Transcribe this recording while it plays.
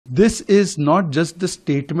This is not just the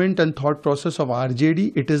statement and thought process of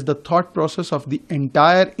RJD, it is the thought process of the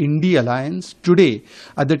entire INDI alliance today,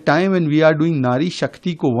 at the time when we are doing Nari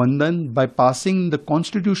Shakti Ko Vandan by passing the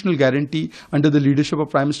constitutional guarantee under the leadership of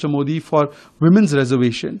Prime Minister Modi for women's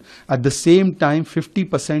reservation. At the same time,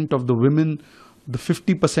 50% of the women, the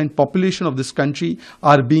 50% population of this country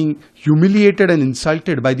are being humiliated and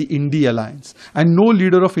insulted by the INDI alliance. And no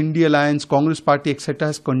leader of INDI alliance, Congress party, etc.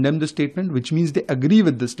 has condemned the statement, which means they agree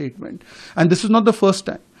with the statement. And this is not the first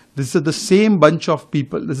time. This is the same bunch of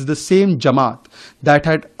people, this is the same Jamaat that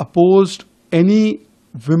had opposed any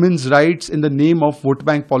women's rights in the name of vote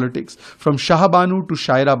bank politics. From Shah Banu to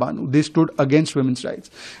Shaira Banu, they stood against women's rights.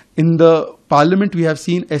 In the parliament, we have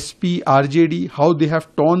seen SP, RJD, how they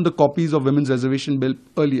have torn the copies of women's reservation bill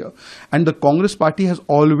earlier. And the Congress party has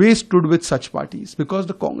always stood with such parties because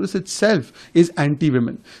the Congress itself is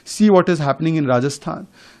anti-women. See what is happening in Rajasthan,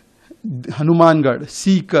 Hanumangarh,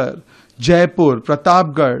 Sikar, Jaipur,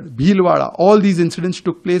 Pratapgarh, Bhilwara, all these incidents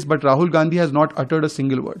took place, but Rahul Gandhi has not uttered a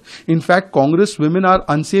single word. In fact, Congress women are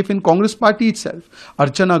unsafe in Congress party itself.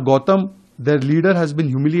 Archana Gautam, their leader, has been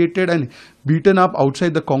humiliated and beaten up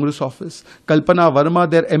outside the Congress office. Kalpana Verma,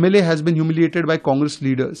 their MLA, has been humiliated by Congress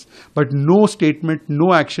leaders. But no statement,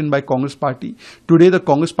 no action by Congress party. Today, the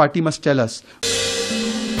Congress party must tell us.